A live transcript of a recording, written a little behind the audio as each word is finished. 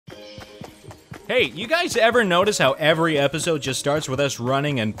Hey, you guys ever notice how every episode just starts with us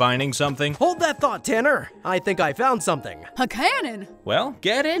running and finding something? Hold that thought, Tanner. I think I found something. A cannon? Well,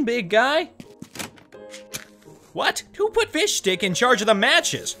 get in, big guy. What? Who put Fishstick in charge of the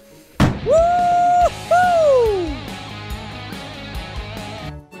matches? Woo-hoo!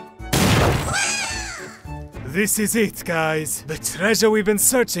 This is it, guys. The treasure we've been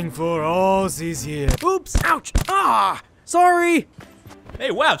searching for all these years. Oops, ouch, ah, sorry. Hey,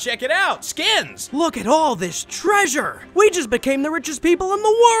 wow, check it out, skins! Look at all this treasure. We just became the richest people in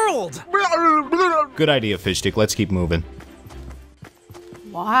the world. Good idea, Fishstick, let's keep moving.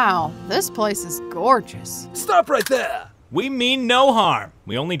 Wow, this place is gorgeous. Stop right there! We mean no harm.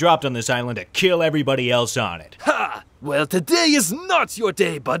 We only dropped on this island to kill everybody else on it. Ha! Well, today is not your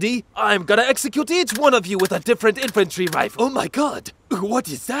day, buddy. I'm gonna execute each one of you with a different infantry rifle. Oh my god, what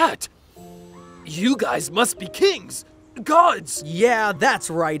is that? You guys must be kings. Gods! Yeah, that's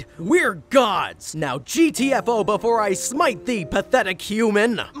right. We're gods. Now GTFO before I smite thee, pathetic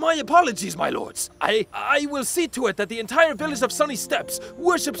human. My apologies, my lords. I will see to it that the entire village of Sunny Steps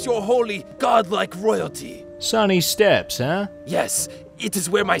worships your holy, godlike royalty. Sunny Steps, huh? Yes, it is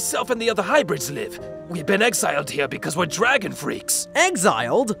where myself and the other hybrids live. We've been exiled here because we're dragon freaks.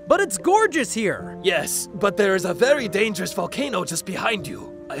 Exiled? But it's gorgeous here. Yes, but there is a very dangerous volcano just behind you.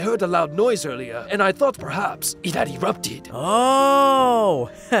 I heard a loud noise earlier, and I thought perhaps it had erupted.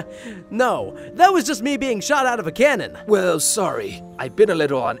 Oh, no, that was just me being shot out of a cannon. Well, sorry. I've been a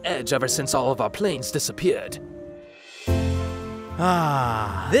little on edge ever since all of our planes disappeared.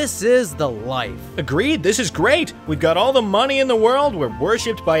 Ah, this is the life. Agreed, this is great. We've got all the money in the world, we're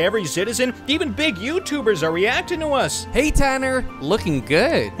worshipped by every citizen, even big YouTubers are reacting to us. Hey Tanner, looking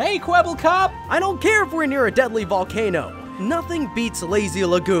good. Hey Kwebbelkop! I don't care if we're near a deadly volcano. Nothing beats Lazy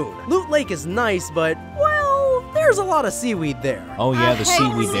Lagoon. Loot Lake is nice, but, well, there's a lot of seaweed there. Oh yeah, the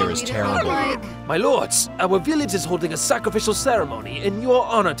seaweed there is terrible. My lords, our village is holding a sacrificial ceremony in your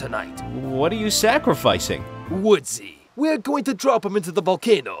honor tonight. What are you sacrificing? Woodsy. We're going to drop him into the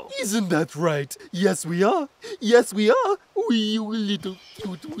volcano. Isn't that right? Yes, we are. Yes, we are. You little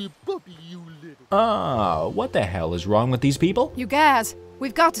cute wee puppy, you little. Ah, what the hell is wrong with these people? You guys,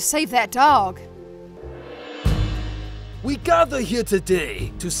 we've got to save that dog. We gather here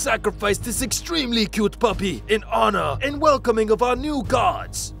today to sacrifice this extremely cute puppy in honor and welcoming of our new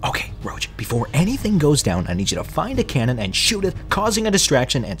gods. Okay, Roach, before anything goes down, I need you to find a cannon and shoot it, causing a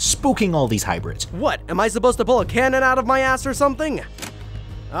distraction and spooking all these hybrids. What, am I supposed to pull a cannon out of my ass or something?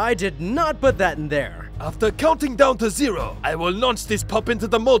 I did not put that in there. After counting down to 0, I will launch this pup into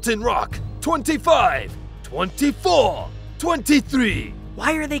the molten rock. 25, 24, 23.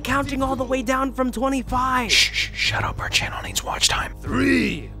 Why are they counting all the way down from 25? Shh, shut up, our channel needs watch time.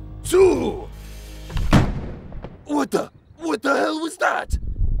 3, 2. What the hell was that?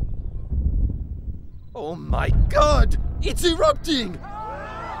 Oh my god, it's erupting!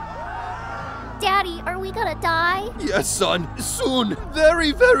 Daddy, are we gonna die? Yes, son, soon,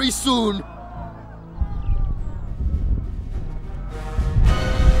 very, very soon.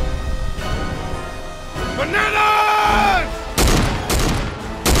 Bananas!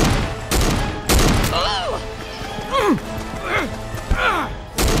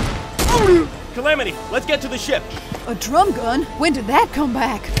 Calamity, let's get to the ship. A drum gun? When did that come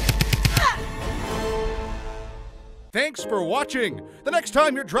back? Thanks for watching! The next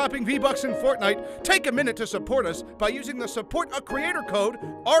time you're dropping V-Bucks in Fortnite, take a minute to support us by using the Support a Creator code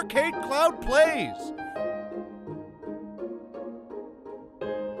ArcadeCloudPlays.